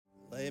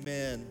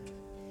Amen.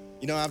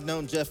 You know, I've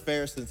known Jeff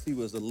Fair since he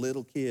was a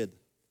little kid.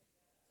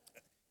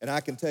 And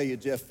I can tell you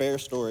Jeff Fair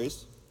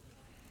stories.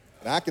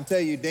 And I can tell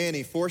you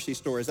Danny Forsey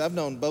stories. I've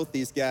known both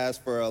these guys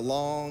for a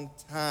long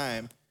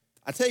time.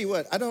 I tell you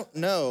what, I don't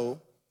know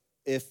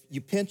if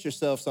you pinch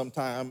yourself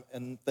sometime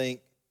and think,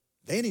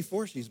 Danny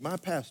Forsey's my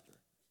pastor.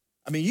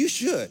 I mean, you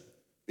should,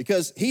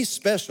 because he's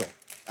special.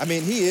 I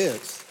mean, he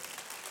is.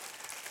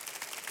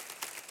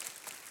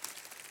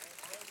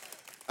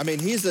 I mean,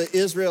 he's an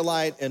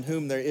Israelite in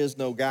whom there is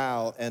no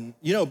guile. And,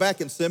 you know, back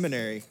in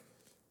seminary,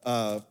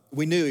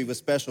 we knew he was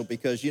special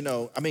because, you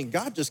know, I mean,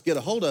 God just get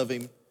a hold of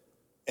him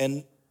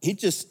and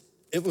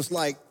it was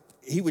like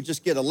he would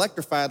just get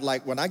electrified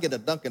like when I get a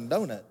Dunkin'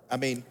 Donut. I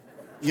mean,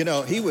 you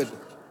know,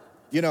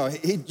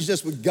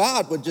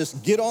 God would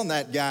just get on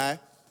that guy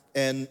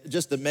and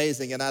just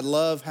amazing. And I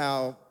love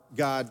how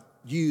God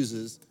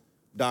uses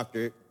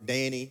Dr.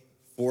 Danny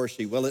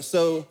Forsey. Well, it's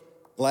so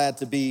glad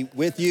to be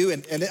with you.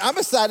 And I'm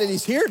excited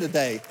he's here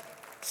today.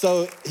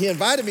 So he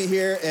invited me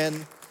here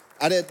and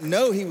I didn't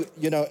know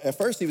at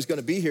first he was going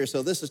to be here.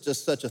 So this is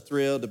just such a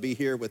thrill to be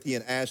here with he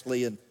and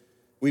Ashley. And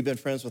we've been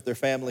friends with their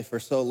family for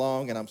so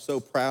long. And I'm so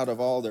proud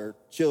of all their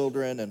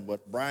children and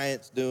what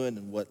Bryant's doing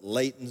and what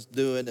Leighton's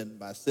doing. And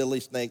my silly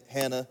snake,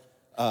 Hannah,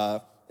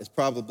 is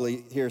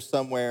probably here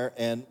somewhere.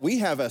 And we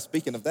have,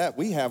 speaking of that,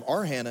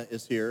 our Hannah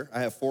is here. I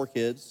have 4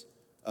 kids,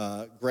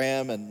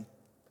 Graham and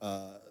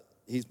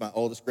he's my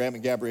oldest, Graham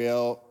and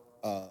Gabrielle,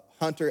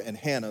 Hunter and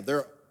Hannah.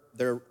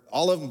 They're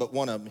all of them but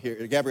one of them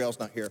here. Gabrielle's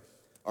not here,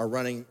 are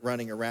running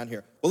around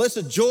here. Well, it's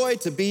a joy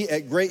to be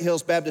at Great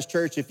Hills Baptist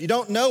Church. If you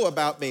don't know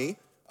about me,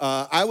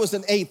 I was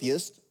an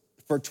atheist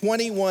for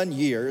 21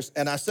 years,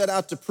 and I set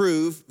out to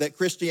prove that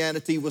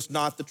Christianity was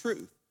not the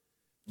truth.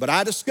 But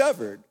I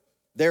discovered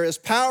there is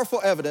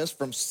powerful evidence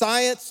from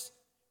science,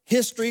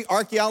 history,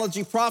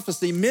 archaeology,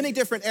 prophecy, many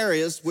different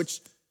areas,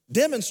 which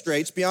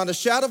demonstrates beyond a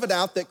shadow of a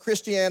doubt that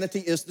Christianity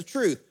is the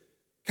truth.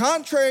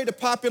 Contrary to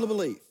popular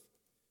belief,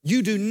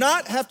 you do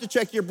not have to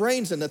check your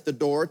brains in at the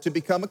door to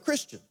become a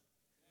Christian.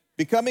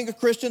 Becoming a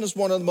Christian is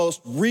one of the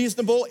most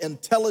reasonable,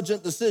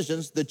 intelligent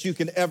decisions that you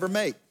can ever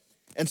make.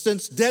 And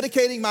since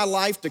dedicating my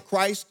life to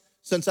Christ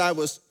since I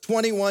was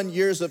 21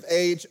 years of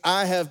age,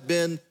 I have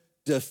been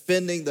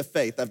defending the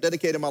faith. I've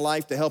dedicated my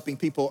life to helping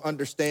people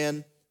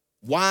understand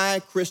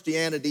why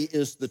Christianity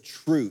is the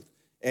truth.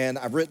 And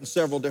I've written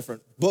several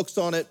different books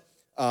on it.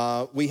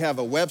 We have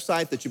a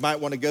website that you might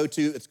want to go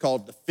to. It's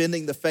called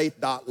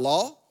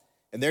defendingthefaith.law.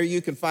 And there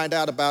you can find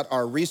out about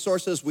our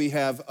resources. We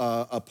have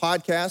a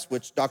podcast,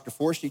 which Dr.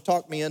 Forsey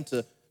talked me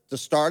into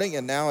starting,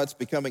 and now it's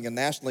becoming a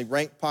nationally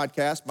ranked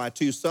podcast. My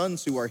 2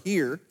 sons who are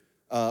here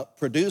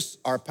produce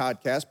our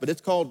podcast, but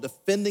it's called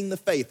Defending the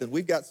Faith, and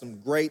we've got some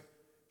great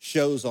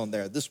shows on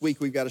there. This week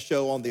we've got a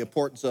show on the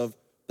importance of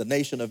the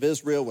nation of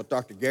Israel with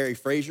Dr. Gary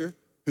Frazier,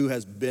 who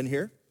has been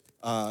here.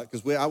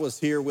 Because I was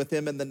here with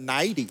him in the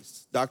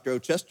 90s. Dr.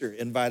 Ochester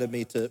invited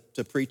me to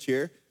preach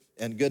here,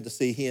 and good to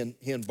see he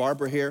and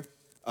Barbara here.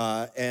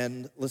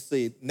 And let's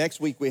see,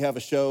 next week we have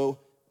a show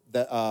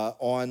that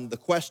on the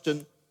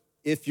question,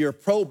 if you're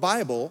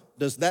pro-Bible,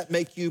 does that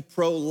make you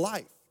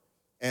pro-life?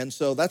 And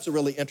so that's a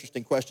really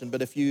interesting question.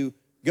 But if you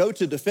go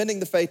to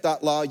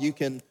defendingthefaith.law, you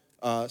can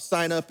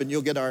sign up and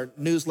you'll get our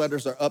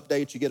newsletters, our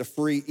updates. You get a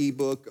free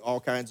ebook,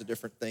 all kinds of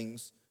different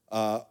things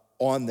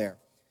on there.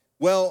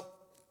 Well,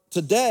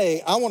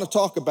 today, I want to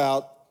talk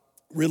about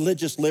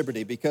religious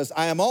liberty because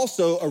I am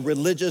also a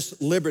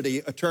religious liberty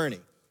attorney.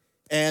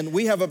 And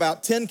we have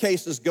about 10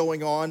 cases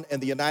going on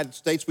in the United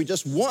States. We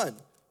just won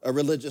a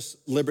religious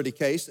liberty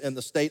case in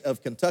the state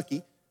of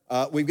Kentucky.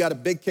 We've got a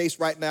big case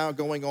right now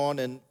going on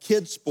in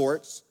kids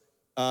sports.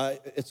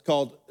 It's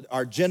called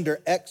our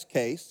Gender X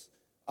case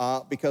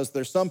because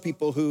there's some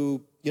people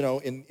who, you know,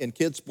 in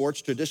kids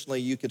sports,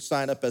 traditionally you could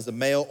sign up as a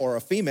male or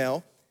a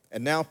female.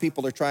 And now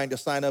people are trying to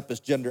sign up as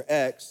gender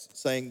X,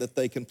 saying that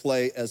they can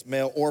play as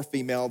male or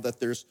female,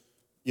 that there's,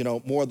 you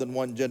know, more than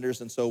one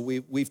genders. And so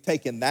we've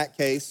taken that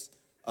case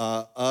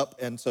up,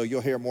 and so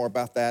you'll hear more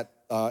about that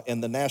in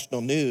the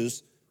national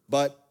news.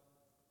 But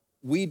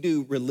we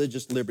do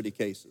religious liberty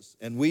cases,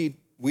 and we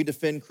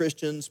defend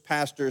Christians,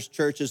 pastors,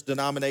 churches,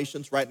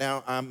 denominations. Right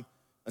now,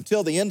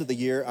 until the end of the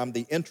year, I'm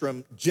the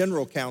interim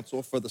general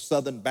counsel for the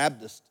Southern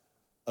Baptist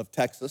of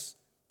Texas.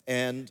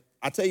 And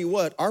I tell you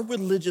what, our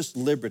religious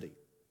liberty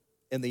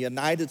in the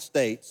United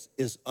States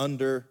is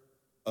under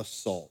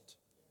assault.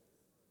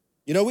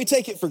 You know, we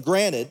take it for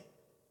granted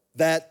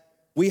that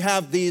we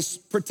have these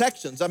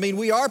protections. I mean,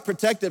 we are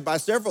protected by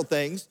several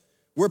things.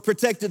 We're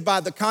protected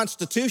by the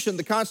Constitution.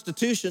 The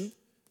Constitution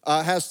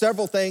has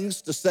several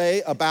things to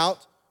say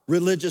about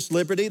religious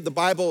liberty. The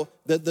Bible,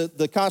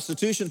 the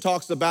Constitution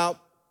talks about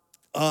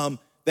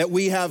that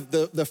we have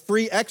the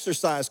free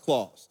exercise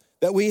clause,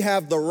 that we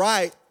have the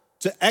right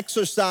to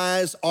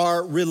exercise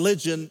our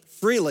religion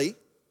freely.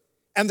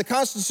 And the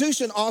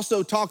Constitution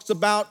also talks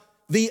about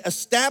the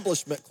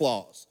Establishment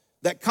Clause,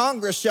 that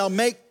Congress shall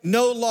make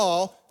no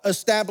law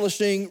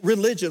establishing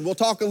religion. We'll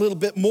talk a little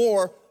bit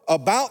more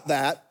about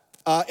that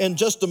in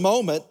just a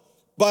moment.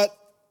 But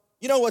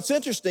you know, what's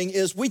interesting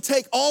is we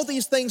take all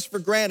these things for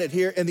granted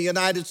here in the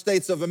United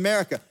States of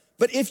America.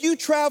 But if you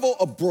travel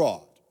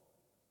abroad,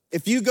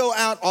 if you go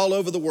out all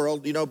over the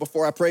world, you know,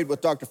 before I prayed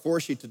with Dr.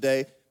 Forshey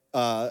today,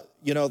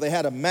 you know, they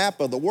had a map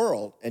of the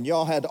world, and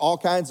y'all had all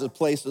kinds of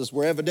places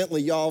where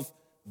evidently y'all have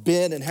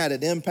been and had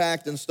an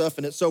impact and stuff,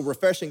 and it's so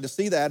refreshing to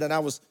see that. And I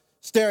was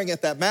staring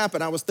at that map,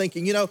 and I was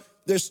thinking, you know,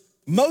 there's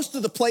most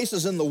of the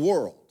places in the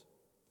world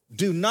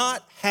do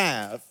not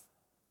have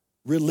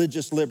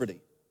religious liberty.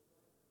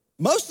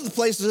 Most of the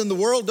places in the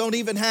world don't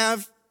even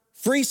have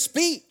free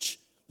speech,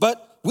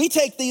 but we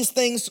take these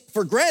things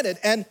for granted.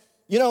 And,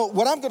 you know,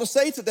 what I'm gonna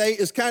say today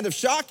is kind of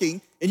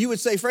shocking, and you would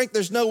say, Frank,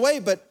 there's no way,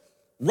 but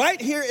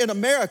right here in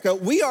America,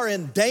 we are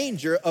in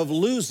danger of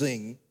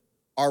losing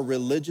our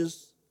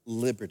religious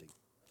liberty.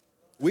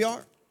 We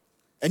are.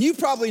 And you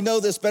probably know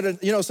this better.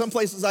 You know, some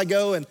places I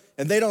go and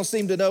they don't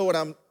seem to know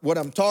what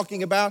I'm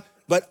talking about,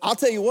 but I'll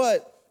tell you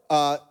what,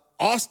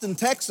 Austin,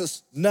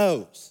 Texas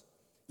knows.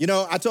 You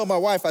know, I told my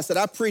wife, I said,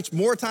 I preach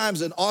more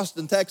times in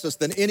Austin, Texas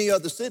than any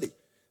other city,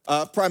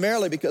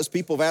 primarily because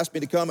people have asked me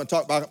to come and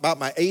talk about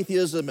my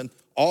atheism and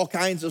all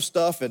kinds of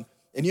stuff. And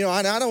you know,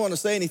 I don't want to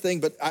say anything,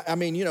 but I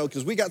mean, you know,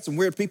 because we got some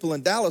weird people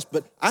in Dallas,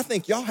 but I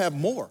think y'all have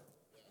more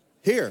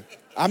here.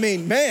 I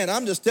mean, man,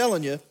 I'm just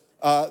telling you,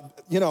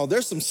 you know,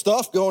 there's some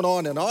stuff going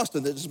on in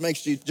Austin that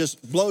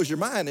just blows your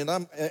mind. And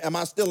am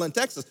I still in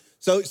Texas?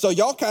 So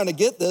y'all kind of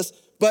get this,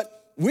 but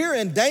we're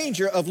in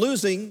danger of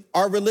losing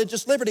our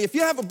religious liberty. If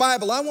you have a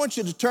Bible, I want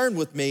you to turn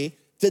with me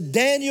to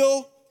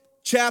Daniel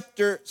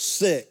chapter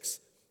 6.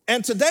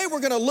 And today we're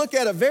going to look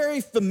at a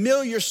very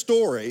familiar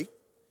story.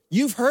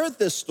 You've heard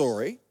this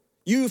story.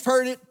 You've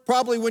heard it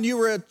probably when you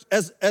were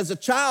as a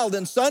child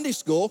in Sunday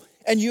school,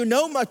 and you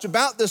know much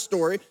about this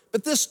story,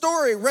 but this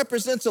story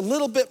represents a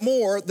little bit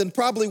more than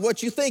probably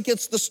what you think.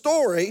 It's the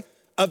story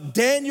of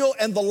Daniel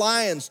and the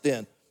lion's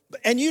den.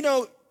 And you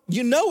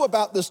know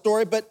about this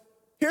story, but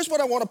here's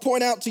what I want to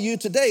point out to you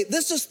today.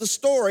 This is the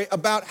story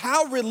about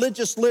how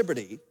religious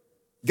liberty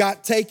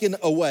got taken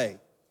away.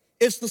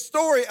 It's the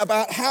story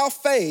about how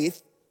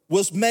faith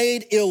was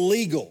made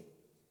illegal.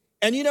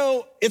 And you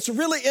know, it's a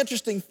really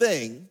interesting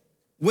thing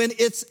when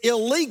it's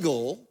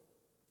illegal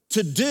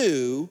to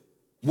do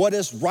what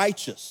is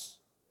righteous.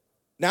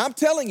 Now, I'm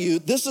telling you,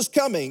 this is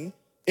coming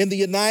in the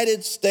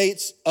United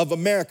States of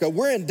America.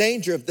 We're in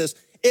danger of this.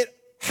 It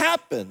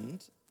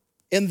happened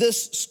in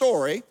this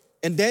story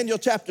in Daniel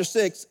chapter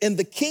 6 in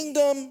the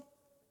kingdom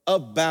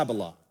of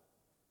Babylon.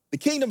 The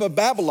kingdom of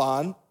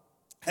Babylon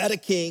had a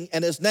king,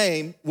 and his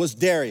name was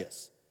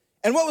Darius.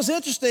 And what was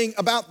interesting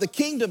about the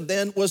kingdom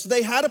then was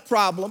they had a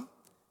problem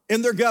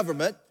in their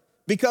government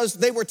because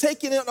they were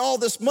taking in all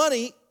this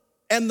money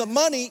and the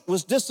money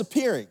was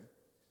disappearing.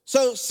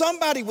 So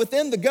somebody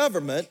within the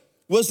government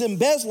was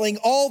embezzling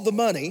all the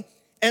money.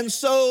 And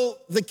so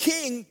the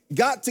king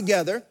got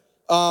together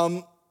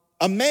a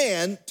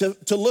man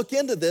to look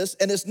into this,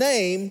 and his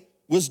name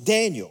was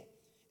Daniel.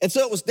 And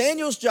so it was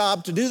Daniel's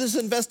job to do this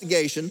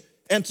investigation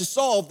and to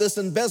solve this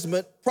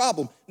embezzlement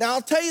problem. Now,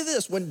 I'll tell you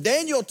this, when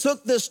Daniel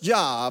took this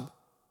job,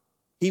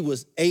 he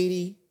was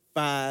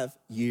 85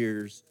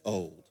 years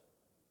old.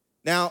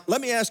 Now,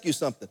 let me ask you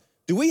something.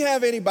 Do we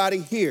have anybody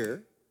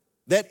here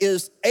that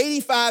is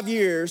 85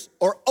 years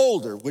or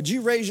older? Would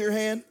you raise your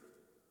hand?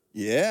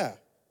 Yeah.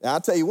 Now,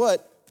 I'll tell you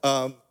what,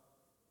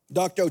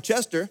 Dr.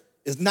 Chester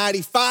is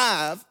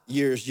 95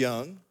 years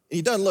young. And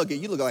he doesn't look it.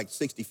 You look like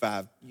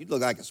 65. You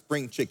look like a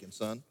spring chicken,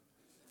 son.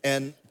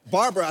 And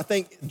Barbara, I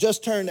think,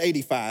 just turned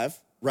 85,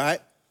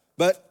 right?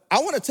 But I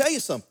want to tell you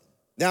something.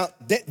 Now,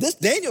 this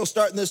Daniel's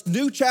starting this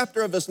new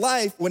chapter of his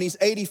life when he's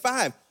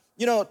 85.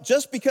 You know,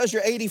 just because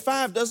you're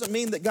 85 doesn't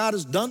mean that God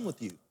is done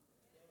with you,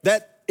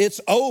 that it's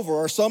over,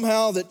 or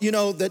somehow that, you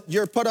know, that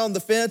you're put on the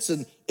fence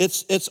and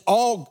it's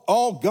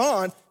all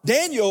gone.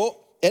 Daniel,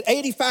 at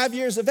 85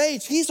 years of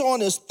age, he's on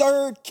his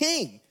third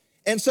king.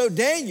 And so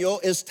Daniel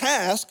is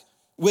tasked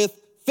with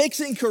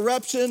fixing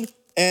corruption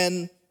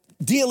and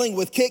dealing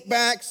with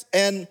kickbacks.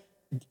 And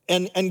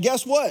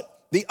guess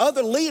what? The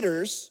other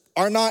leaders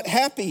are not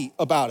happy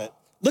about it.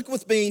 Look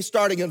with me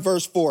starting in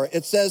verse 4.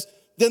 It says,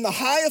 then the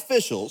high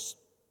officials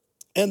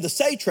and the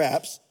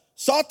satraps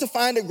sought to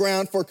find a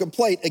ground for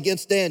complaint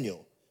against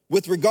Daniel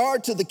with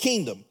regard to the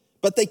kingdom,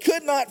 but they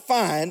could not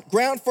find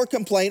ground for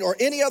complaint or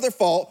any other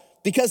fault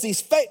because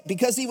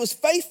he was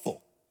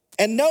faithful,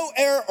 and no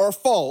error or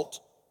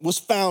fault was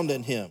found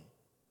in him.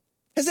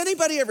 Has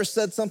anybody ever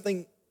said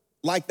something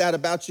like that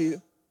about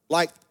you?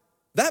 Like,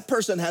 that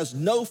person has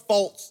no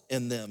faults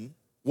in them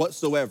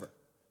whatsoever.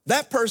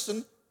 That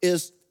person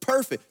is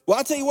perfect. Well,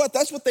 I'll tell you what,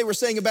 that's what they were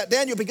saying about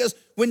Daniel, because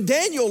when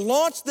Daniel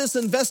launched this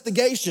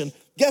investigation,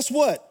 guess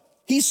what?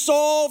 He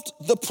solved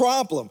the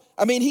problem.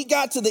 I mean, he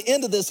got to the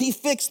end of this. He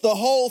fixed the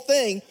whole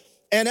thing.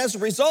 And as a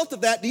result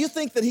of that, do you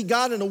think that he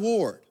got an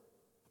award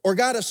or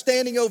got a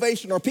standing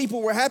ovation or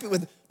people were happy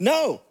with it?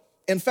 No.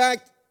 In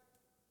fact,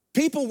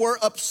 people were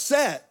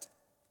upset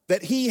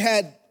that he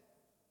had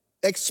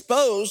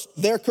exposed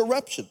their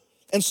corruption.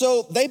 And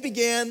so they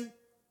began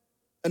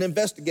an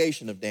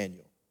investigation of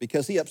Daniel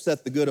because he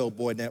upset the good old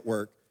boy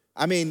network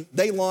I mean,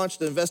 they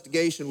launched an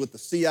investigation with the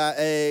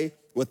CIA,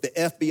 with the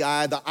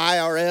FBI, the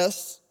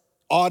IRS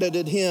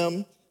audited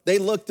him. They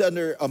looked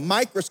under a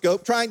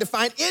microscope trying to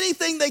find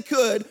anything they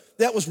could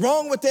that was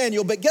wrong with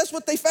Daniel, but guess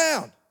what they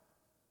found?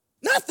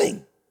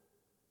 Nothing.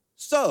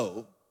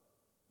 So,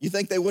 you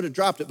think they would have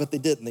dropped it, but they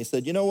didn't. They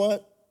said, you know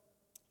what?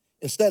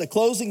 Instead of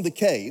closing the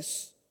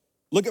case,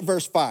 look at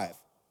verse 5.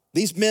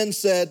 These men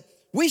said,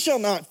 we shall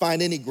not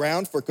find any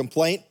ground for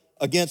complaint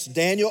against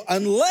Daniel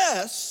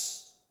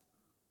unless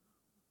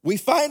we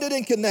find it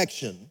in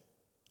connection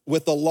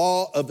with the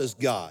law of his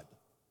God.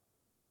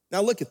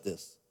 Now look at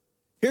this.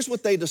 Here's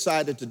what they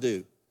decided to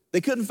do.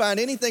 They couldn't find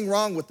anything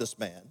wrong with this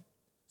man.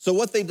 So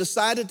what they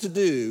decided to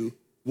do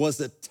was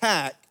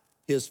attack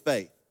his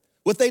faith.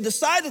 What they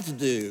decided to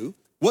do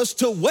was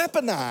to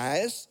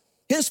weaponize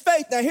his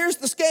faith. Now here's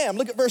the scam.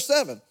 Look at verse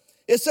 7.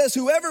 It says,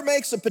 whoever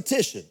makes a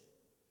petition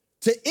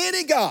to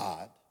any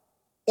god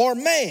or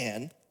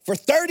man for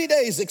 30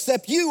 days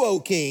except you, O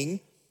king,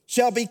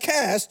 shall be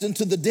cast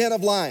into the den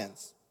of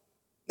lions.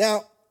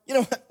 Now, you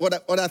know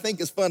what I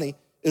think is funny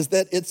is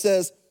that it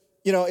says,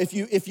 you know, if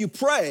you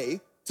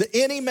pray to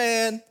any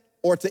man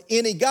or to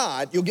any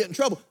god, you'll get in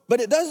trouble. But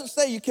it doesn't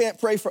say you can't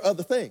pray for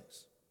other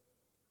things.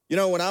 You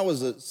know, when I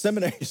was a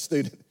seminary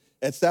student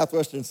at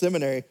Southwestern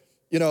Seminary,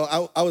 you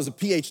know, I was a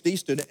PhD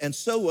student, and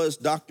so was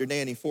Dr.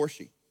 Danny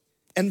Forshee.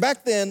 And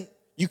back then,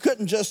 you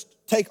couldn't just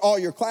take all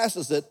your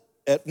classes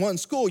at one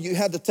school. You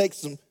had to take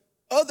some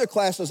other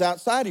classes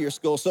outside of your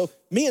school. So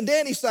me and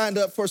Danny signed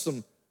up for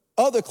some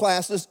other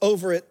classes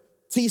over at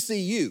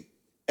TCU,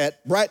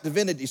 at Bright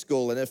Divinity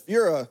School. And if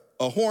you're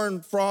a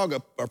horned frog,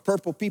 a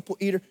purple people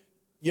eater,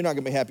 you're not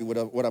gonna be happy with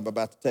what I'm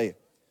about to tell you.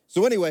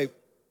 So anyway,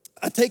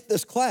 I take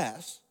this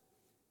class,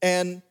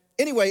 and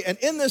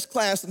in this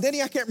class, and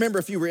Danny, I can't remember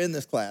if you were in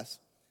this class,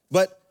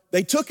 but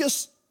they took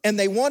us and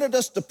they wanted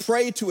us to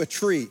pray to a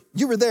tree.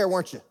 You were there,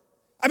 weren't you?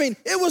 I mean,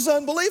 it was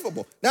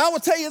unbelievable. Now, I will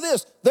tell you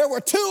this. There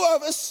were two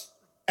of us,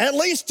 at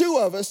least two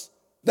of us,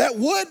 that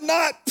would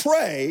not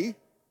pray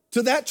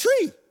to that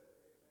tree.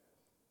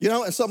 You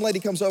know, and some lady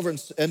comes over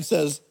and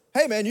says,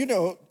 hey, man, you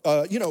know,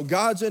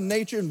 God's in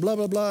nature and blah,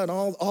 blah, blah, and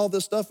all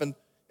this stuff. And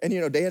you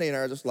know, Danny and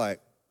I are just like,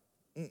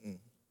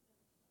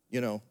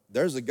 you know,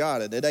 there's a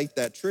God, and it ain't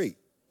that tree.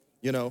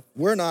 You know,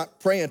 we're not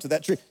praying to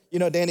that tree. You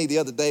know, Danny, the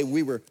other day,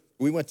 we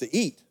went to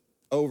eat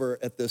over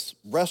at this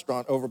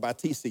restaurant over by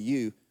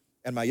TCU,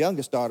 and my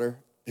youngest daughter,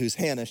 who's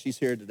Hannah, she's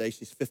here today,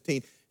 she's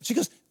 15, she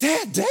goes,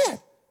 Dad,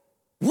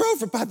 we're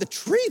over by the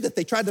tree that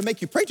they tried to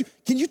make you pray to.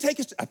 Can you take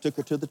us to? I took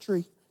her to the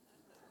tree.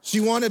 She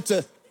wanted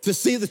to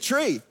see the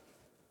tree.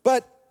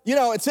 But, you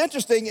know, it's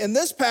interesting, in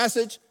this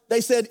passage,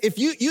 they said, if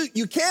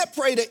you can't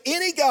pray to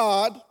any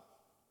God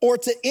or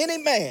to any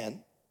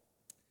man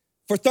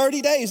for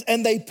 30 days,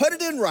 and they put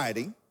it in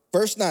writing,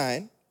 verse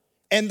 9,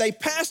 and they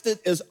passed it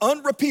as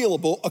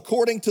unrepealable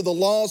according to the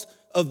laws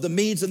of the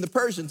Medes and the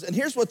Persians. And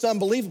here's what's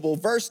unbelievable.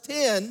 Verse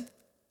 10,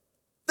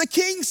 the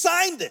king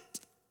signed it.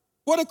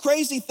 What a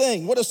crazy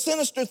thing. What a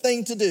sinister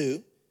thing to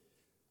do.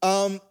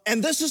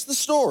 And this is the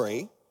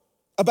story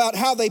about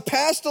how they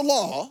passed a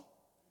law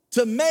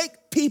to make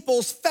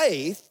people's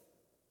faith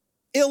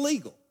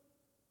illegal.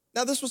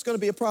 Now, this was going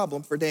to be a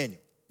problem for Daniel.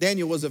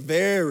 Daniel was a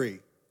very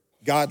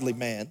godly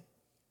man.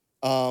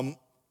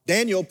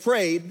 Daniel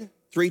prayed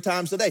 3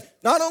 times a day.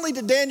 Not only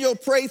did Daniel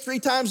pray 3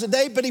 times a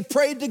day, but he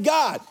prayed to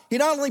God. He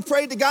not only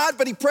prayed to God,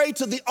 but he prayed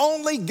to the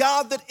only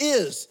God that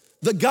is,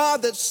 the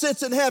God that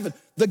sits in heaven,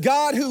 the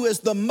God who is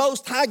the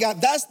most high God.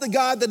 That's the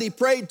God that he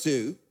prayed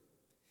to.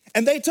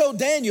 And they told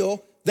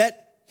Daniel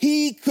that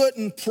he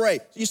couldn't pray.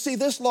 You see,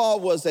 this law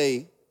was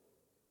a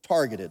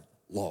targeted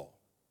law.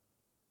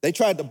 They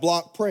tried to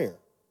block prayer.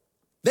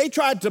 They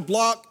tried to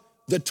block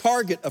the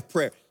target of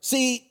prayer.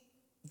 See,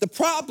 the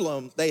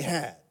problem they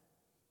had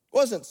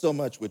wasn't so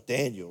much with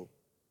Daniel,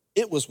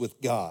 it was with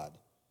God.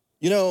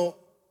 You know,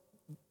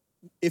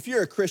 if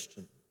you're a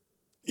Christian,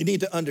 you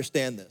need to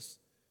understand this.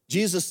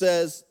 Jesus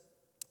says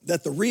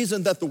that the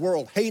reason that the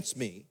world hates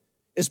me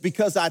is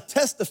because I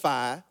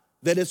testify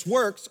that its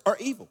works are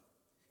evil.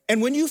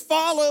 And when you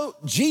follow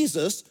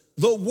Jesus,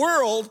 the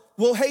world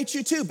will hate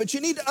you too. But you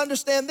need to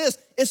understand this.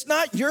 It's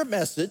not your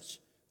message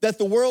that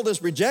the world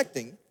is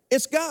rejecting,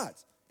 it's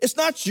God's. It's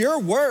not your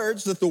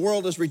words that the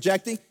world is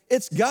rejecting,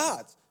 it's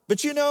God's.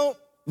 But you know,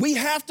 we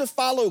have to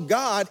follow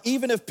God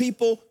even if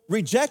people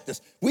reject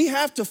us. We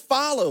have to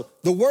follow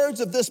the words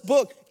of this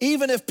book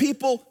even if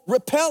people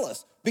repel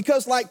us.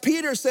 Because like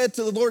Peter said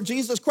to the Lord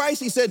Jesus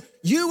Christ, he said,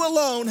 you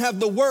alone have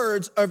the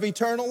words of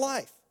eternal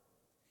life.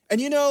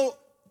 And you know,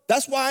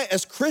 that's why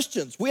as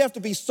Christians, we have to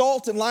be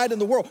salt and light in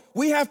the world.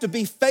 We have to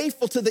be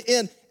faithful to the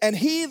end. And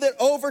he that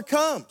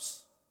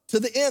overcomes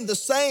to the end, the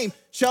same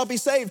shall be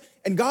saved.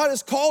 And God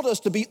has called us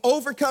to be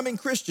overcoming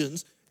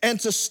Christians and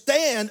to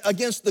stand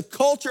against the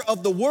culture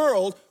of the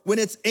world when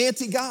it's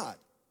anti-God.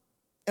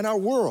 And our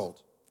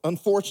world,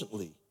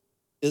 unfortunately,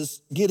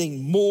 is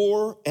getting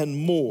more and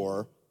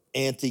more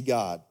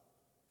anti-God.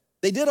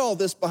 They did all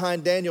this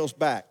behind Daniel's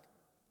back.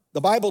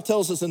 The Bible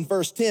tells us in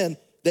verse 10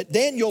 that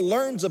Daniel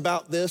learns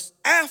about this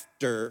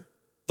after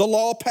the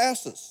law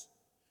passes.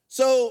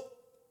 So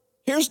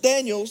here's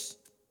Daniel's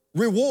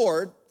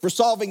reward for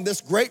solving this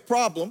great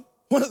problem,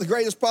 one of the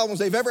greatest problems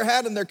they've ever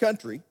had in their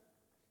country.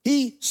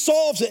 He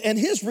solves it, and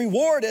his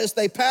reward is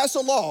they pass a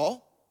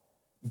law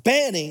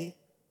banning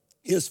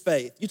his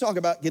faith. You talk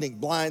about getting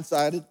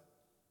blindsided,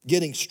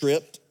 getting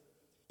stripped.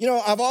 You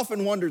know, I've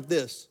often wondered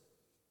this.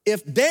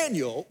 If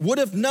Daniel would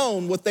have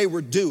known what they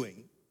were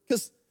doing,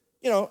 because,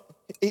 you know,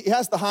 he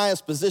has the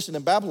highest position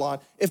in Babylon.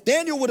 If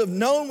Daniel would have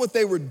known what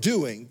they were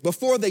doing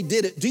before they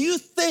did it, do you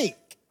think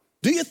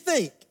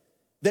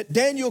that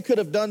Daniel could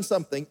have done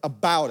something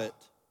about it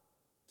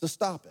to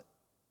stop it?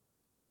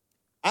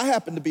 I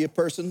happen to be a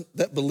person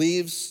that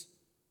believes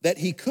that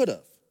he could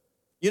have.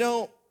 You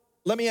know,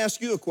 let me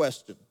ask you a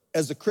question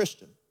as a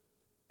Christian.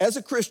 As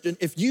a Christian,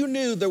 if you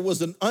knew there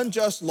was an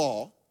unjust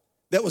law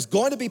that was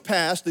going to be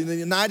passed in the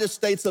United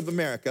States of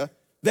America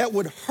that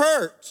would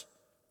hurt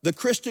the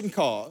Christian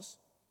cause,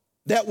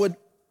 that would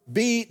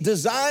be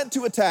designed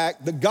to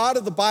attack the God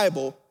of the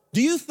Bible,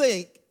 do you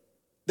think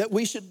that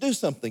we should do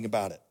something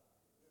about it?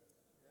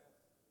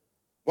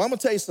 Well, I'm gonna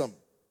tell you something.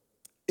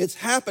 It's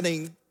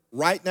happening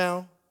right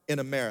now in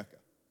America.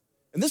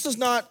 And this is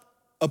not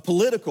a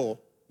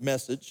political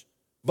message,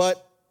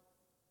 but,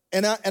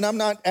 and I'm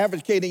not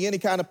advocating any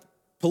kind of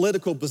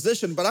political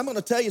position, but I'm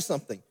gonna tell you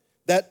something,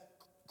 that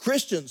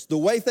Christians, the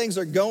way things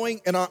are going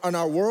in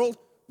our world,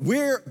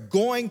 we're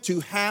going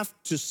to have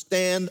to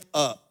stand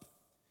up.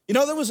 You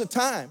know, there was a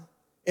time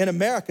in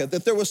America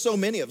that there were so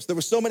many of us, there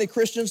were so many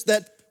Christians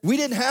that we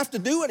didn't have to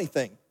do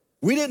anything.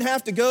 We didn't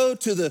have to go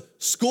to the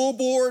school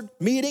board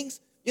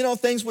meetings. You know,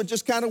 things would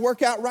just kind of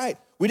work out right.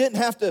 We didn't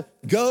have to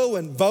go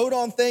and vote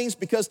on things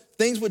because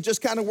things would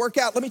just kind of work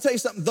out. Let me tell you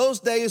something, those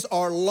days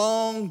are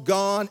long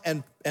gone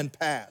and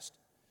past.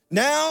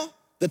 Now,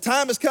 the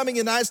time is coming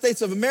in the United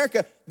States of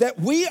America that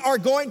we are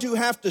going to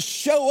have to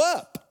show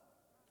up.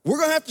 We're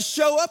gonna have to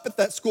show up at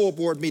that school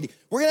board meeting.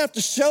 We're gonna have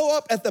to show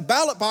up at the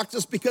ballot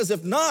boxes, because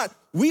if not,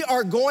 we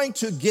are going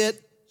to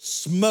get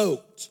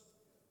smoked.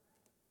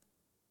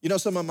 You know,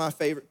 some of my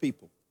favorite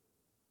people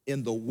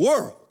in the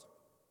world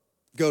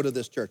go to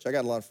this church. I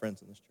got a lot of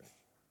friends in this church.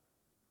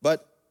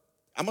 But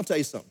I'm gonna tell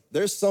you something.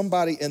 There's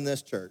somebody in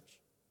this church,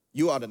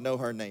 you ought to know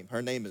her name.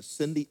 Her name is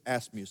Cindy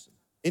Asmussen.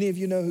 Any of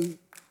you know who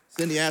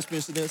Cindy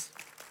Asmussen is?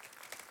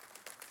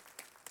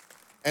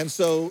 And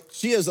so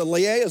she is a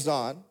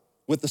liaison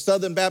with the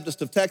Southern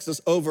Baptist of Texas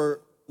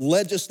over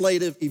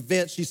legislative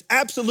events. She's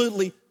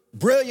absolutely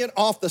brilliant,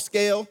 off the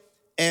scale.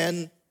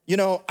 And, you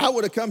know, I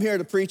would have come here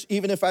to preach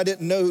even if I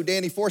didn't know who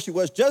Danny Forsey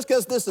was, just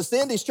because this is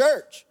Cindy's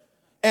church.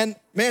 And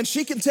man,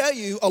 she can tell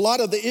you a lot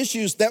of the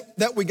issues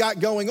that we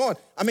got going on.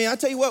 I mean, I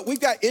tell you what, we've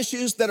got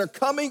issues that are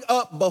coming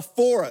up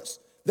before us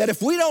that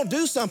if we don't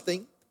do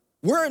something,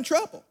 we're in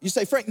trouble. You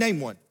say, Frank, name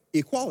one.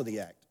 Equality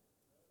Act.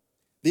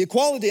 The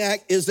Equality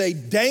Act is a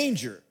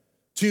danger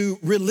to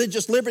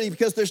religious liberty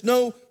because there's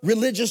no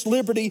religious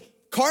liberty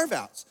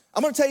carve-outs.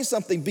 I'm gonna tell you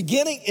something.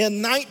 Beginning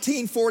in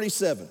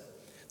 1947,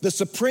 the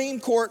Supreme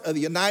Court of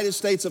the United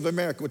States of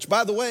America, which,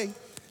 by the way,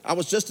 I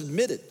was just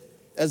admitted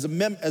as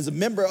a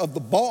member of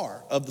the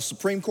bar of the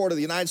Supreme Court of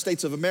the United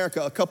States of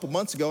America a couple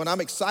months ago, and I'm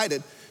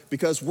excited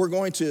because we're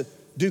going to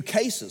do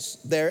cases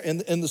there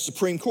in the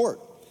Supreme Court.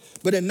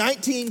 But in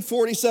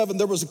 1947,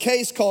 there was a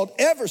case called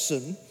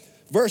Everson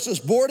versus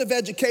Board of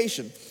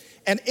Education.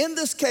 And in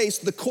this case,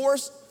 the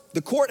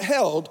court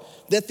held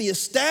that the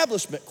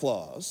Establishment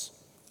Clause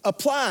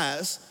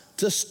applies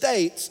to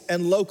states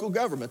and local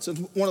governments. It's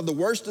one of the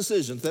worst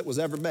decisions that was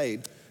ever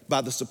made by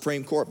the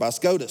Supreme Court, by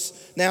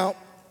SCOTUS. Now,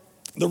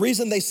 the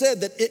reason they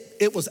said that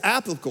it was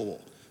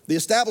applicable, the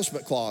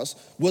Establishment Clause,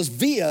 was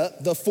via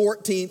the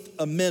 14th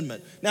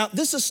Amendment. Now,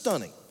 this is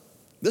stunning.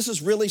 This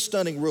is really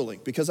stunning ruling,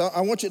 because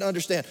I want you to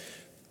understand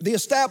the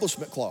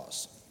Establishment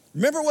Clause.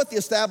 Remember what the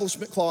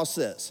Establishment Clause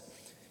says.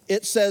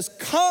 It says,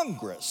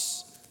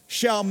 Congress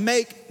shall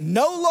make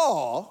no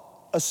law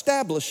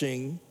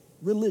establishing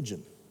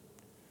religion.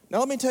 Now,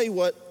 let me tell you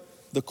what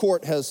the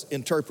court has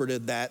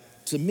interpreted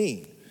that to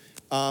mean.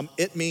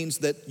 It means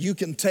that you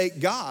can take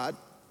God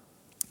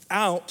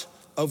out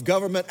of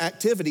government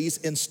activities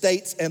in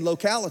states and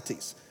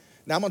localities.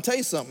 Now, I'm gonna tell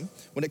you something.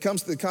 When it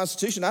comes to the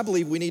Constitution, I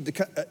believe we need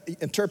to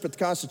interpret the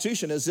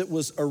Constitution as it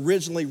was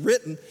originally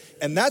written,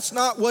 and that's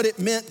not what it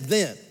meant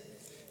then.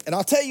 And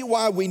I'll tell you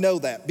why we know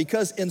that.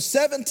 Because in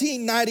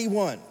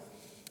 1791,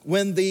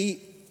 when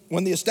the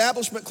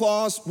Establishment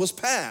Clause was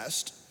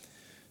passed,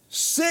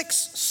 6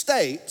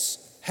 states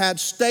had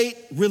state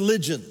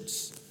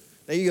religions.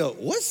 There you go,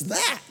 what's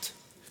that?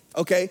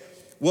 Okay,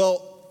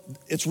 well,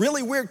 it's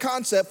really weird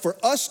concept for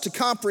us to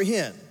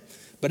comprehend.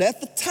 But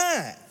at the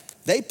time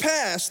they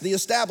passed the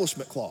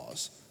Establishment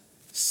Clause,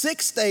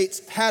 6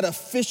 states had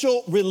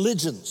official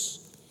religions,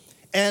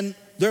 and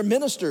their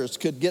ministers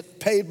could get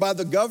paid by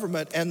the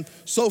government and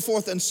so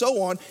forth and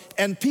so on.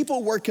 And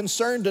people were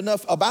concerned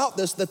enough about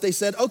this that they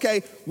said,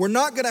 okay, we're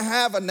not gonna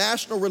have a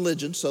national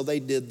religion, so they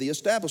did the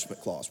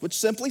Establishment Clause, which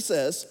simply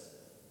says,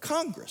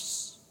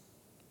 Congress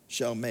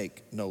shall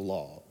make no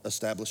law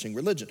establishing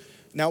religion.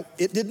 Now,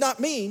 it did not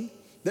mean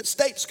that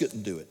states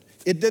couldn't do it.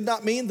 It did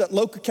not mean that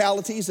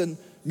localities and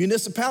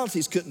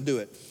Municipalities couldn't do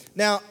it.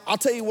 Now, I'll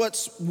tell you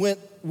what's went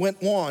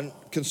on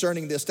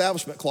concerning the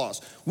Establishment Clause.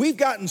 We've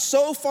gotten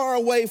so far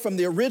away from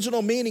the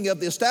original meaning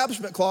of the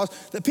Establishment Clause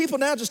that people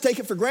now just take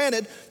it for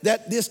granted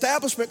that the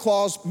Establishment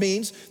Clause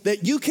means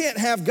that you can't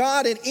have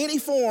God in any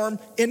form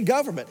in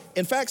government.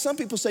 In fact, some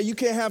people say you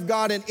can't have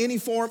God in any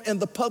form in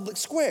the public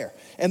square.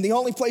 And the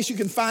only place you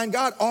can find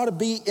God ought to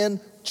be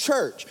in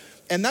church.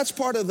 And that's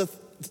part of the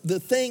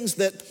things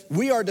that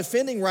we are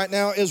defending right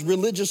now is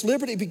religious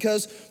liberty,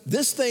 because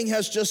this thing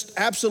has just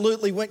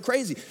absolutely went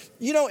crazy.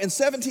 You know, in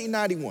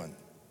 1791,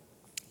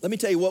 let me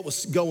tell you what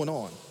was going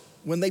on.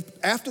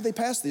 After they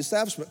passed the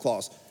Establishment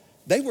Clause,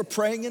 they were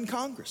praying in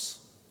Congress.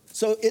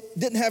 So it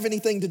didn't have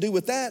anything to do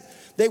with that.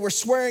 They were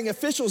swearing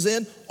officials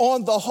in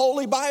on the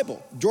Holy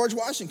Bible. George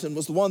Washington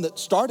was the one that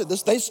started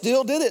this. They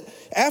still did it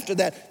after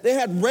that. They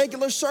had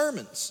regular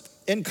sermons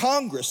in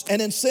Congress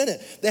and in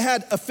Senate. They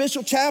had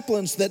official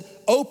chaplains that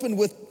opened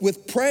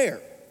with prayer.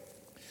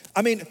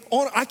 I mean,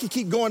 I could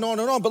keep going on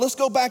and on, but let's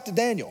go back to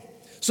Daniel.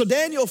 So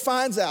Daniel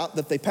finds out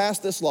that they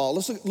passed this law.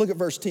 Let's look at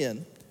verse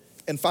 10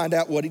 and find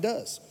out what he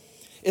does.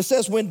 It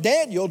says, when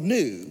Daniel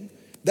knew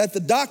that the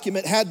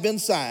document had been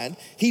signed,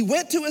 he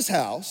went to his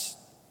house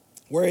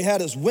where he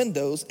had his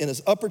windows in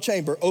his upper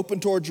chamber open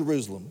toward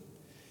Jerusalem.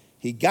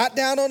 He got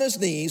down on his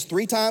knees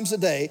 3 times a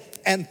day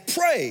and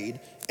prayed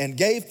and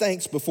gave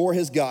thanks before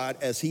his God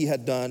as he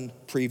had done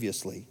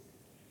previously.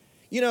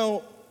 You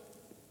know,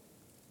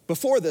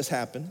 before this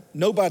happened,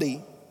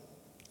 nobody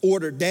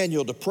ordered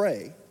Daniel to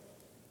pray,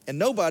 and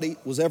nobody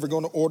was ever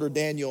going to order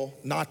Daniel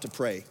not to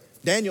pray.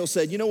 Daniel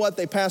said, you know what,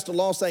 they passed a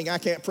law saying I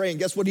can't pray, and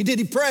guess what he did?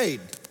 He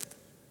prayed,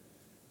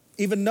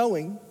 even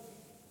knowing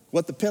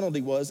what the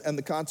penalty was and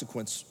the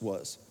consequence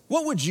was.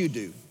 What would you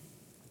do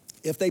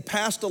if they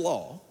passed a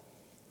law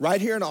right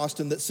here in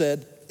Austin that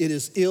said it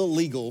is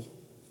illegal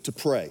to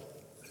pray?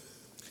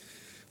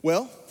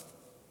 Well,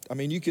 I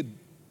mean, you could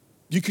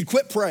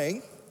quit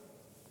praying.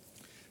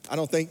 I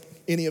don't think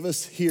any of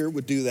us here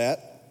would do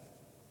that.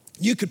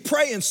 You could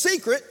pray in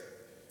secret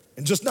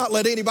and just not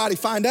let anybody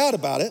find out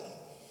about it.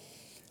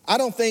 I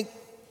don't think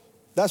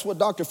that's what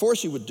Dr.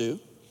 Forsey would do.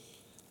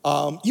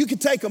 You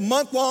could take a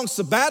month-long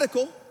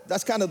sabbatical.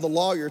 That's kind of the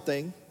lawyer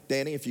thing,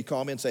 Danny, if you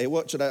call me and say, hey,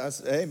 what should I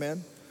say? Hey,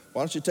 man,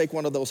 why don't you take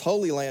one of those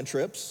Holy Land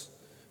trips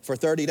for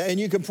 30 days? And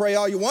you can pray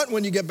all you want.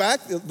 When you get back,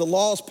 the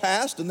law's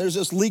passed and there's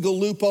this legal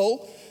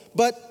loophole.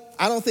 But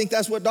I don't think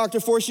that's what Dr.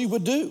 Forsey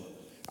would do.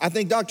 I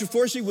think Dr.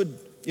 Forsey would,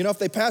 you know, if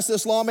they passed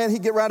this law, man,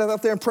 he'd get right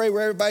up there and pray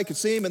where everybody could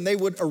see him and they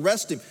would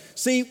arrest him.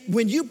 See,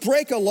 when you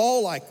break a law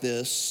like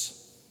this,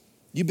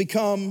 you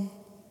become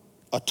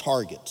a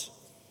target.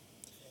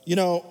 You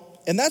know,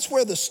 and that's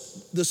where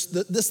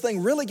this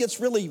thing really gets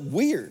really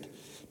weird,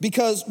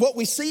 because what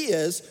we see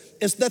is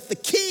that the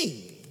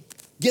king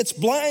gets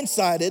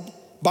blindsided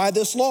by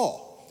this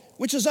law,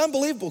 which is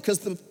unbelievable because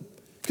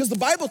the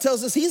Bible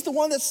tells us he's the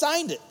one that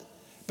signed it.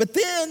 But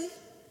then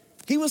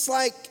he was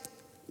like,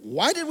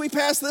 why did we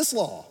pass this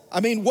law? I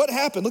mean, what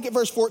happened? Look at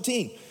verse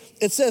 14.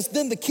 It says,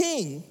 then the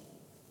king,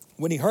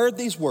 when he heard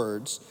these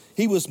words,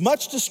 he was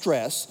much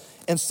distressed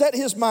and set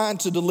his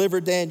mind to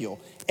deliver Daniel.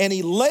 And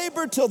he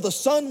labored till the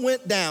sun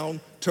went down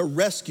to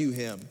rescue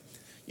him.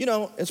 You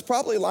know, it's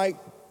probably like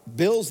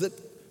bills that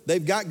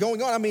they've got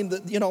going on. I mean,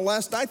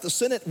 last night the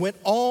Senate went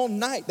all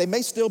night. They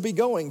may still be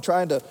going,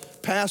 trying to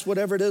pass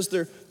whatever it is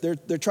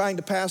they're trying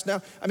to pass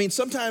now. I mean,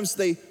 sometimes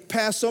they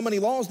pass so many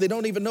laws they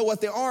don't even know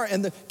what they are,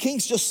 and the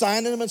king's just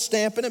signing them and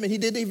stamping them, and he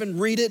didn't even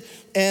read it.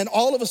 And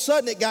all of a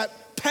sudden it got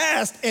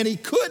passed, and he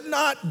could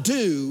not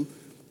do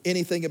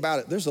anything about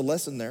it. There's a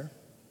lesson there.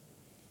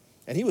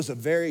 And he was a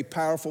very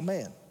powerful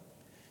man.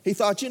 He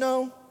thought,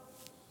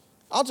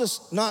 I'll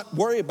just not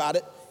worry about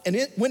it,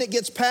 and when it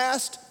gets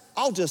passed,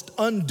 I'll just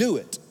undo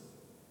it.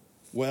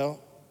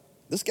 Well,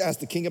 this guy's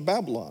the king of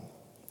Babylon,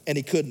 and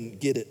he couldn't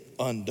get it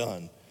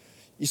undone.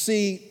 You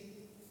see,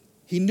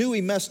 he knew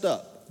he messed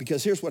up,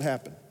 because here's what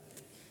happened.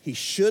 He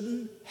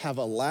shouldn't have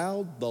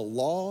allowed the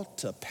law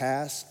to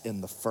pass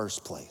in the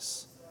first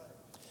place.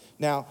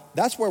 Now,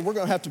 that's where we're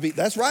going to have to be.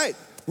 That's right.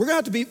 We're going to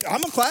have to be,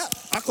 I'm going to clap.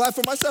 I'll clap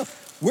for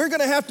myself. We're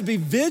going to have to be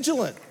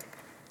vigilant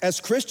as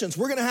Christians.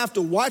 We're going to have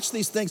to watch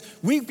these things.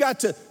 We've got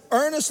to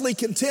earnestly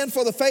contend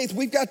for the faith.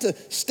 We've got to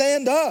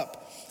stand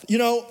up,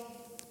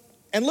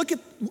 and look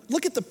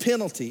at the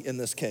penalty in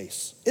this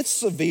case. It's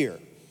severe.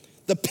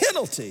 The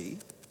penalty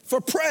for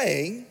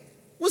praying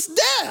was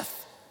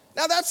death.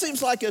 Now that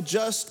seems like a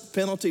just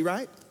penalty,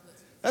 right?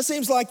 That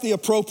seems like the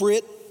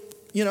appropriate,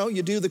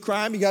 you do the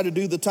crime, you got to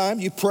do the time,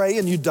 you pray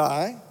and you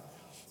die.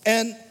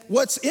 And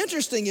what's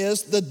interesting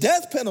is the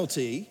death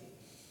penalty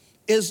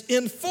is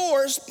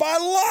enforced by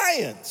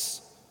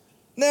lions.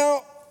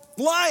 Now,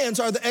 lions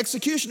are the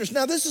executioners.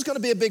 Now, this is going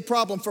to be a big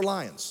problem for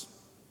lions,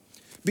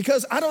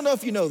 because I don't know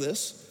if you know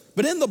this,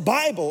 but in the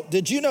Bible,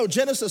 did you know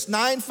Genesis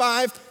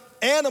 9:5,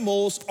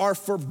 animals are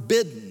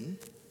forbidden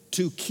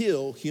to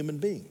kill human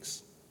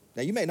beings?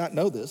 Now, you may not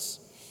know this,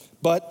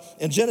 but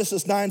in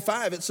Genesis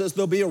 9:5, it says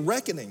there'll be a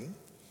reckoning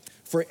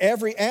for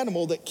every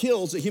animal that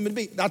kills a human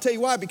being. I'll tell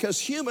you why, because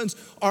humans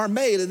are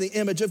made in the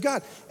image of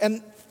God.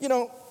 And,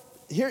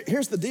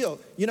 here's the deal.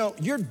 You know,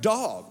 your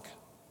dog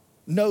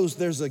knows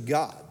there's a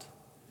God.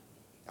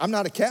 I'm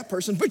not a cat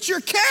person, but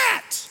your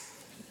cat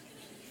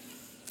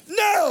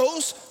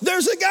knows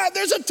there's a God.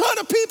 There's a ton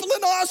of people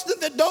in Austin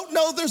that don't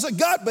know there's a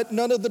God, but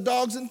none of the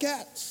dogs and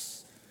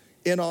cats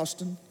in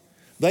Austin,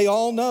 they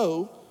all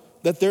know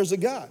that there's a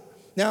God.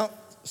 Now,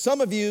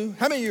 some of you,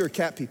 how many of you are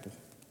cat people?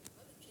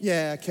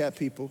 Yeah, cat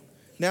people.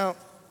 Now,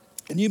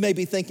 and you may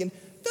be thinking,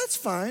 that's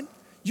fine.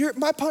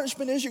 My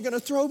punishment is you're going to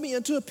throw me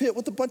into a pit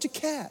with a bunch of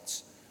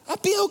cats. I'll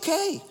be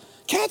okay.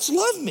 Cats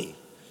love me,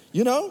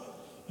 you know?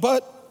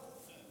 But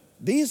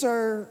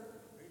they're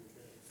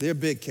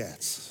big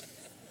cats.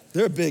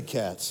 They're big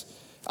cats.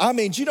 I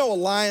mean, do you know a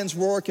lion's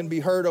roar can be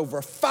heard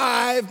over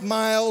 5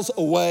 miles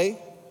away?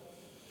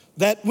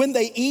 That when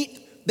they eat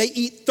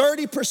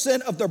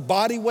 30% of their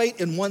body weight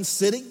in one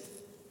sitting?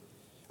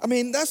 I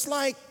mean, that's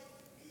like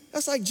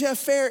Jeff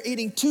Fair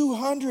eating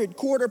 200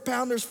 quarter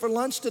pounders for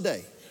lunch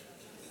today.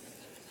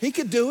 He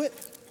could do it.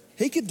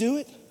 He could do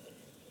it.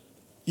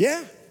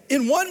 Yeah,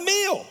 in one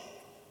meal.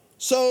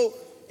 So,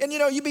 and you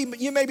know, you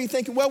may be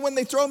thinking, well, when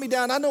they throw me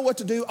down, I know what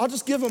to do. I'll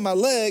just give them my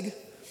leg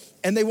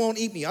and they won't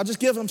eat me. I'll just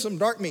give them some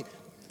dark meat.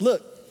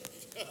 Look,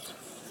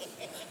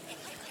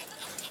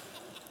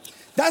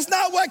 that's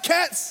not what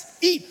cats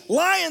eat.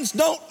 Lions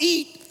don't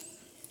eat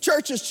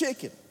Church's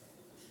chicken,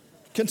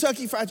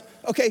 Kentucky Fried Chicken.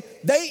 Okay,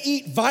 they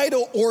eat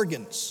vital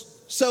organs.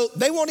 So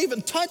they won't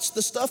even touch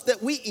the stuff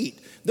that we eat.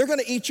 They're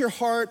gonna eat your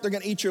heart, they're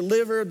gonna eat your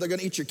liver, they're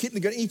gonna eat your kidney,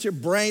 they're gonna eat your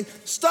brain,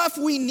 stuff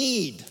we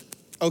need,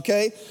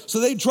 okay? So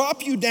they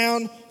drop you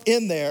down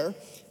in there,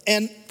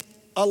 and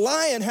a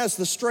lion has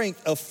the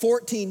strength of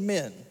 14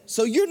 men.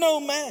 So you're no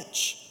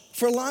match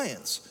for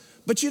lions.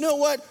 But you know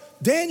what?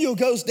 Daniel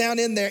goes down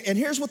in there, and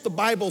here's what the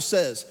Bible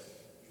says.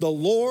 The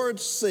Lord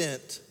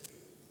sent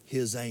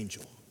his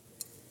angel.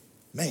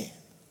 Man,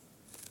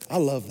 I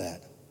love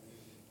that.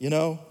 You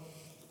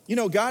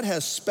know, God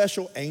has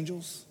special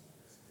angels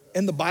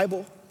in the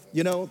Bible.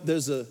 You know,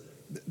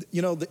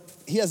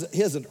 he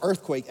has an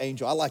earthquake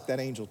angel. I like that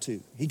angel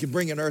too. He can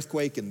bring an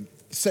earthquake and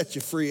set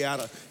you free out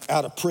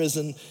of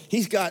prison.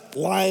 He's got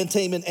lion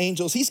taming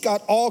angels. He's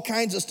got all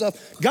kinds of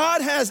stuff.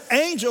 God has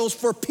angels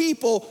for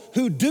people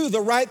who do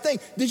the right thing.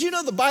 Did you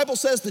know the Bible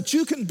says that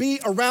you can be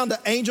around an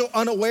angel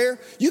unaware?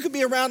 You can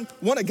be around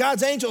one of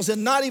God's angels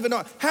and not even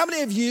know. How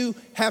many of you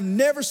have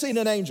never seen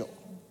an angel?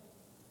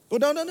 Well,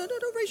 no,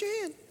 don't raise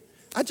your hand.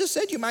 I just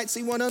said you might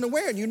see one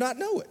unaware and you not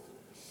know it.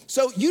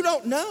 So you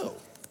don't know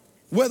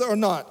whether or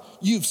not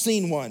you've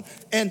seen one.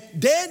 And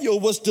Daniel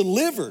was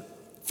delivered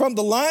from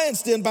the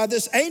lion's den by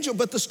this angel,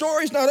 but the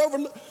story's not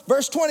over.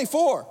 Verse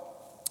 24,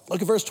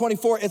 look at verse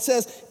 24. It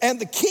says, and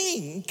the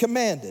king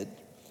commanded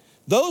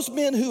those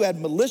men who had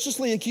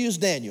maliciously accused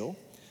Daniel,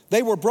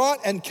 they were brought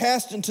and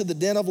cast into the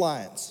den of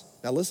lions.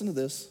 Now listen to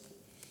this.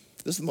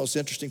 This is the most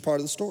interesting part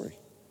of the story.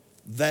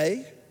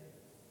 They,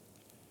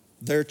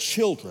 their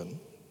children,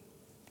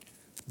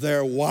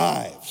 their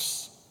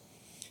wives,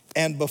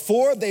 and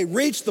before they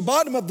reached the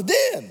bottom of the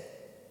den,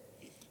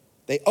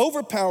 they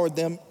overpowered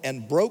them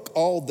and broke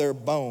all their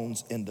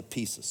bones into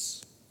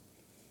pieces.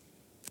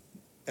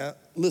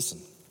 Listen,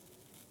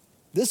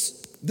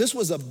 this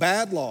was a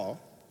bad law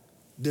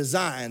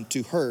designed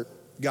to hurt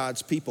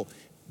God's people.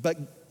 But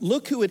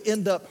look who it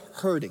ended up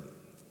hurting.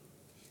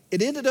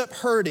 It ended up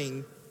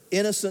hurting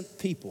innocent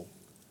people.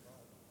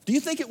 Do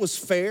you think it was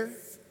fair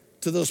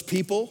to those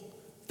people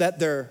that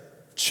their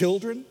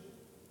children,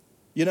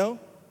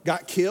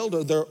 got killed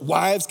or their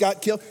wives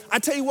got killed? I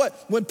tell you what,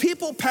 when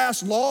people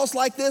pass laws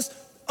like this,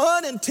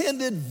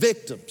 unintended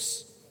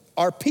victims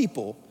are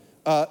people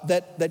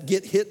that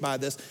get hit by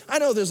this. I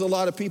know there's a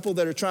lot of people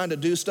that are trying to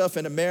do stuff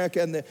in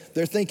America and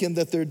they're thinking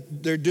that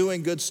they're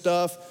doing good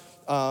stuff,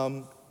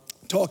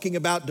 talking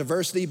about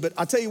diversity. But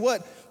I tell you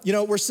what,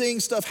 we're seeing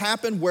stuff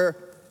happen where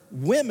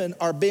women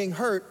are being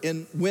hurt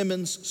in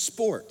women's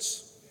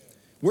sports.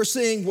 We're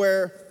seeing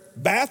where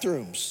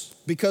bathrooms,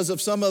 because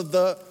of some of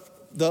the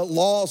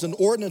laws and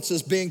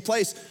ordinances being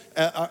placed,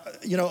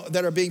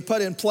 that are being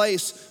put in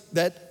place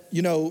that,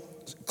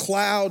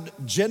 cloud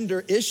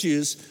gender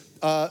issues,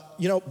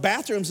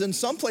 bathrooms in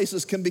some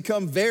places can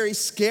become very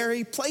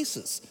scary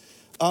places.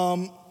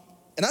 And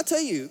I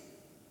tell you,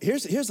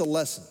 here's a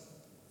lesson.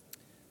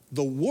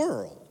 The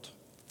world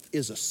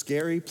is a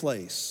scary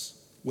place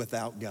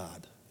without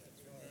God.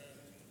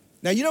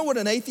 Now, you know what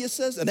an atheist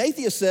says? An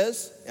atheist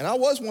says, and I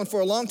was one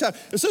for a long time,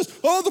 it says,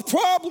 the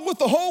problem with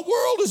the whole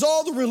world is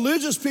all the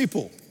religious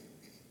people.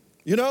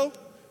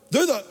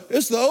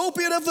 It's the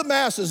opiate of the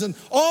masses, and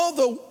all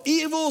the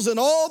evils and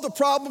all the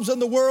problems in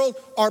the world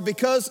are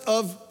because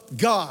of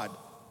God.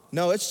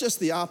 No, it's just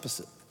the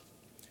opposite.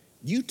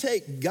 You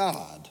take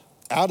God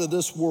out of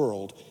this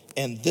world,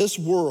 and this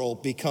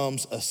world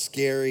becomes a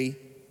scary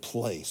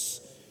place.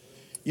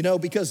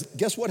 Because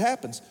guess what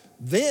happens?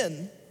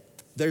 Then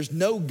there's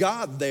no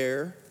God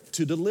there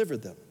to deliver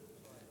them.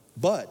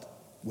 But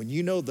when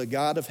you know the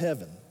God of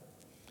heaven,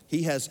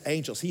 he has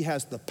angels. He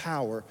has the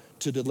power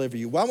to deliver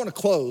you. Well, I want to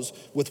close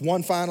with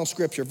one final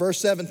scripture. Verse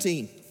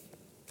 17.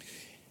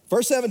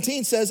 Verse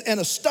 17 says,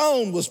 and a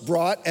stone was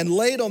brought and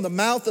laid on the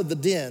mouth of the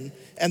den,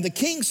 and the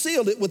king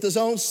sealed it with his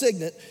own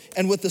signet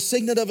and with the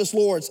signet of his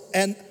lords,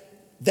 and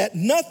that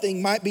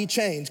nothing might be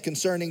changed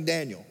concerning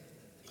Daniel.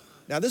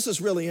 Now this is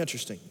really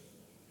interesting.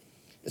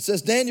 It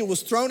says Daniel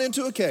was thrown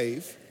into a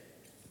cave.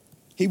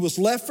 He was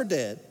left for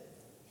dead.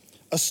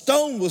 A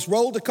stone was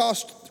rolled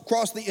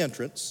across the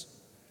entrance.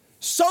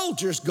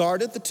 Soldiers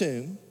guarded the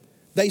tomb.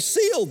 They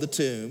sealed the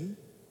tomb.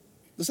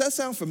 Does that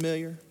sound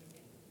familiar?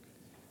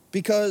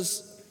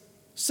 Because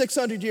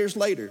 600 years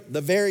later,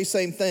 the very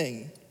same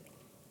thing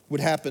would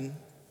happen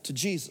to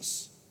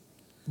Jesus.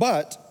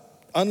 But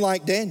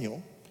unlike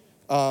Daniel,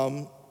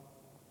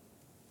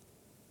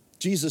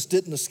 Jesus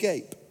didn't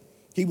escape.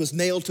 He was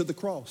nailed to the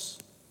cross.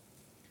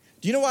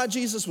 Do you know why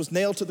Jesus was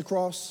nailed to the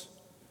cross?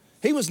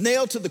 He was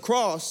nailed to the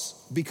cross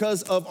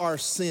because of our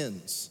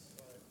sins,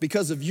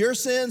 because of your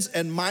sins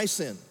and my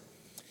sin.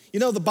 You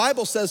know, the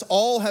Bible says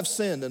all have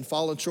sinned and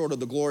fallen short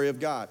of the glory of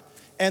God.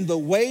 And the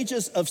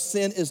wages of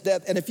sin is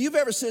death. And if you've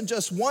ever sinned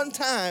just one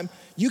time,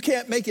 you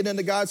can't make it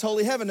into God's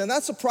holy heaven. And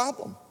that's a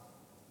problem.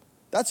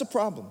 That's a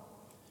problem.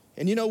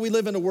 And you know, we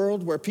live in a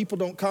world where people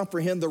don't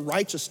comprehend the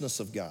righteousness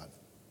of God,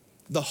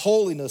 the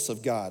holiness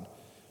of God.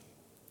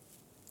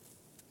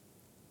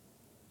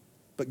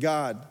 But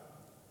God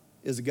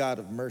is a God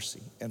of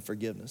mercy and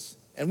forgiveness.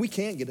 And we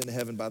can't get into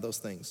heaven by those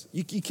things.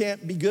 You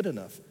can't be good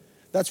enough.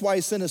 That's why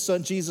he sent his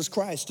son, Jesus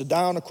Christ, to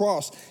die on a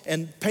cross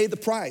and pay the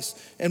price.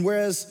 And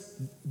whereas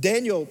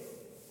Daniel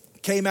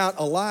came out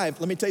alive,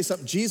 let me tell you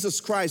something,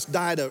 Jesus Christ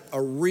died a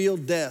real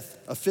death,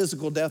 a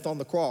physical death on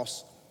the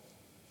cross.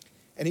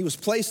 And he was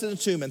placed in a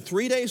tomb. And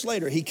 3 days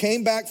later, he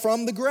came back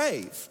from the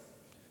grave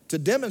to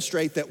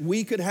demonstrate that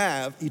we could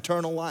have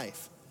eternal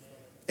life.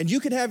 And you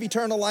can have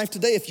eternal life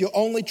today if you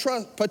only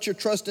put your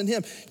trust in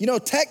him. You know,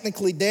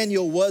 technically,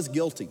 Daniel was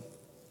guilty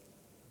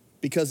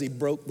because he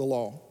broke the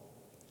law.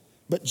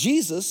 But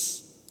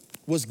Jesus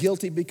was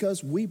guilty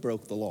because we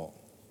broke the law.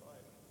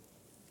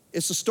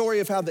 It's a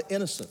story of how the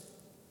innocent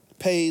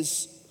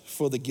pays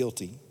for the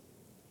guilty.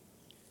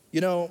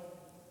 You know,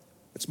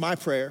 it's my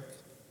prayer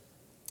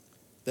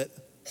that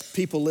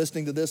people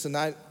listening to this,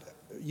 and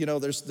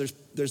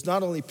there's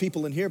not only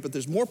people in here, but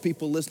there's more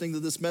people listening to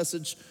this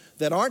message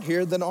that aren't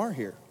here than are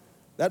here.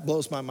 That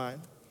blows my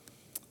mind.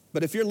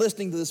 But if you're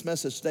listening to this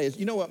message today,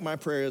 you know what my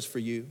prayer is for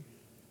you?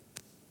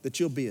 That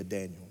you'll be a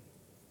Daniel.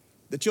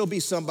 That you'll be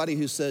somebody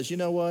who says, you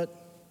know what?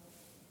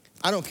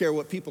 I don't care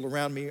what people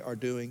around me are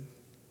doing,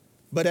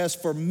 but as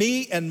for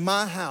me and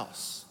my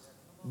house,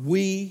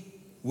 we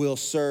will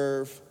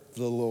serve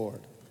the Lord.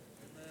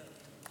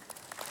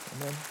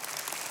 Amen.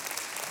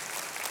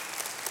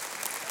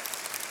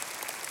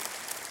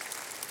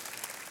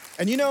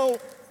 And you know,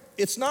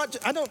 it's not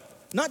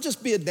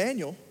just be a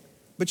Daniel,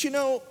 but you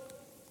know,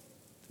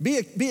 be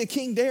a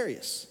King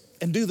Darius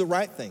and do the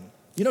right thing.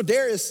 You know,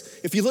 Darius,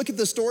 if you look at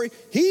the story,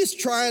 he's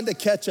trying to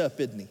catch up,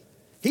 isn't he?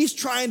 He's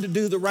trying to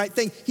do the right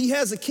thing. He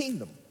has a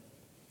kingdom.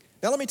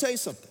 Now, let me tell you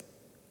something.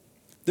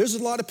 There's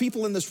a lot of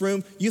people in this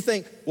room, you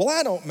think, well,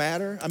 I don't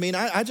matter. I mean,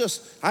 I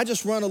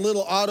just run a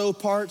little auto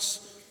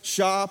parts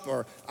shop,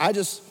 or I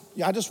just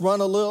run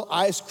a little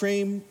ice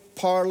cream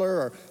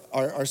parlor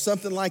or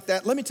something like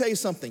that. Let me tell you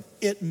something.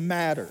 It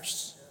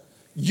matters.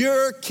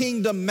 Your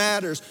kingdom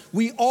matters.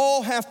 We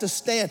all have to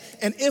stand.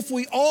 And if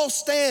we all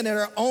stand in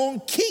our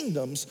own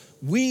kingdoms,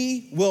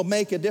 we will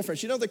make a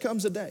difference. You know, there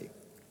comes a day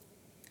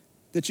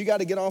that you got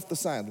to get off the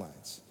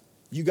sidelines.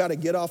 You got to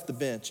get off the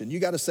bench and you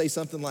got to say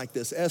something like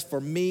this. As for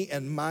me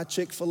and my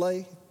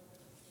Chick-fil-A,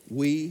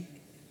 we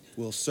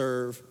will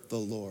serve the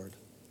Lord.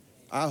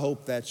 I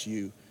hope that's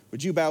you.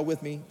 Would you bow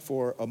with me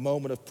for a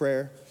moment of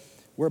prayer?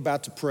 We're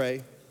about to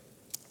pray.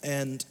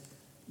 And,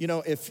 you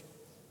know, if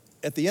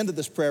at the end of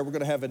this prayer, we're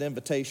going to have an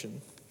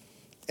invitation.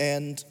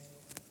 And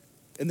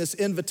in this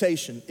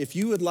invitation, if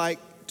you would like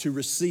to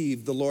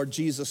receive the Lord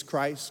Jesus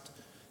Christ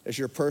as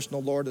your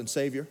personal Lord and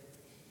Savior,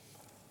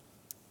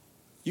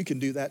 you can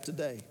do that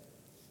today.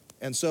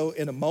 And so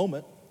in a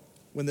moment,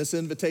 when this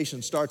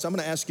invitation starts, I'm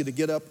going to ask you to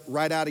get up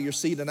right out of your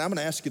seat, and I'm going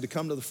to ask you to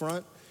come to the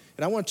front.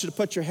 And I want you to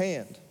put your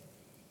hand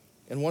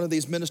in one of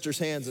these ministers'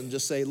 hands and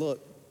just say, look,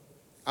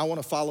 I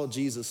want to follow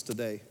Jesus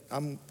today.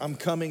 I'm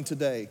coming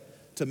today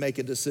to make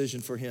a decision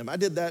for him. I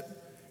did that.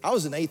 I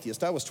was an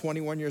atheist. I was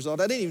 21 years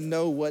old. I didn't even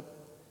know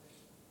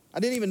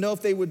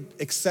if they would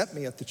accept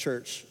me at the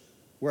church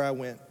where I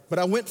went. But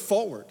I went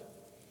forward.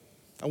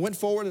 I went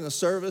forward in a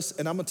service,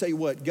 and I'm going to tell you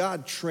what,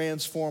 God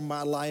transformed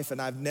my life,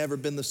 and I've never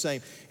been the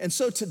same. And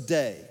so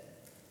today,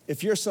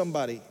 if you're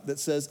somebody that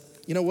says,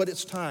 you know what,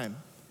 it's time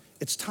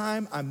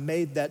I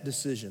made that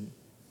decision.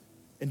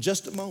 In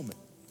just a moment,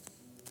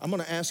 I'm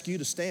going to ask you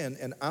to stand,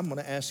 and I'm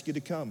going to ask you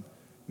to come.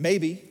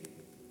 Maybe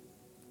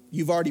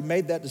you've already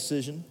made that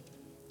decision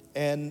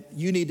and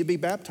you need to be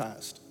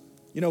baptized.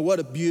 You know, what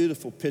a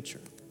beautiful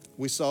picture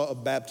we saw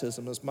of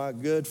baptism as my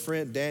good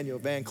friend Daniel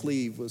Van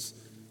Cleve was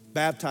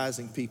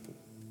baptizing people.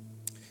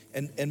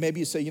 And maybe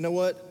you say, you know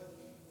what?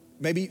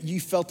 Maybe you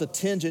felt a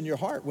tinge in your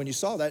heart when you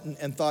saw that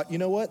and thought, you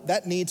know what?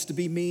 That needs to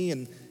be me,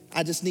 and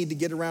I just need to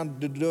get around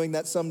to doing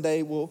that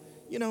someday. Well,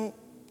 you know,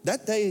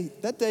 that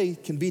day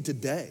can be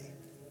today.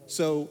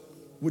 So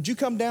would you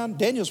come down?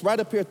 Daniel's right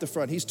up here at the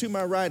front. He's to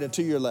my right and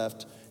to your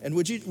left. And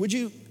would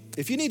you,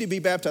 if you need to be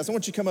baptized, I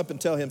want you to come up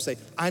and tell him, say,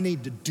 I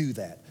need to do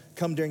that.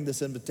 Come during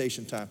this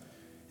invitation time.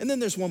 And then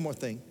there's one more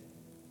thing.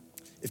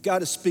 If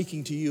God is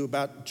speaking to you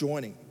about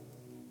joining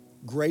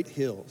Great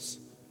Hills,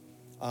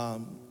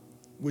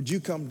 would you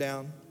come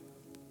down,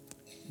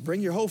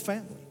 bring your whole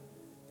family,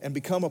 and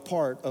become a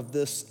part of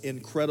this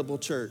incredible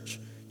church?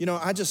 You know,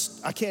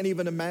 I can't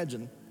even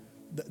imagine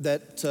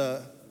that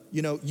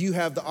you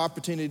have the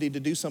opportunity to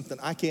do something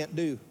I can't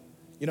do.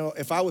 You know,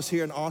 if I was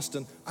here in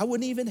Austin, I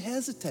wouldn't even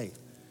hesitate.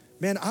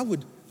 Man, I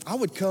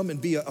would come and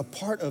be a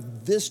part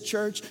of this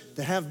church,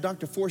 to have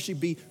Dr. Forshee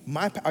be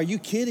are you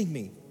kidding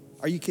me?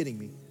 Are you kidding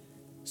me?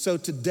 So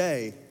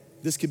today,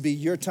 this could be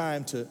your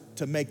time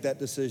to make that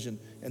decision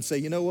and say,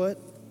 you know what?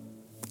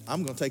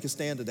 I'm gonna take a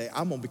stand today.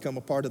 I'm gonna become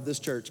a part of this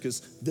church,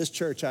 because this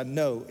church I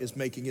know is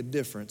making a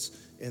difference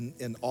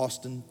in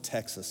Austin,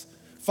 Texas.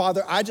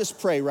 Father, I just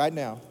pray right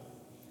now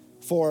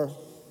for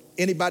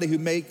anybody who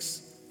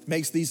makes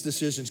these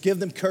decisions. Give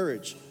them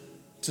courage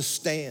to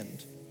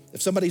stand.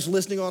 If somebody's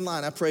listening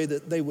online, I pray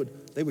that they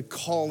would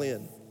call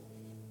in.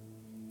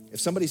 If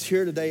somebody's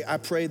here today, I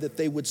pray that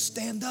they would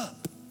stand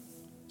up,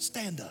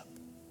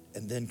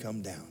 and then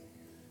come down.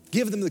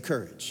 Give them the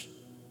courage.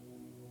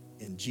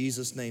 In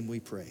Jesus' name we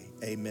pray,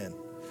 amen.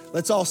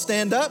 Let's all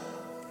stand up,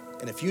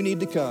 and if you need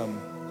to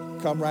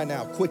come right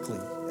now quickly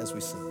as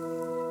we sing.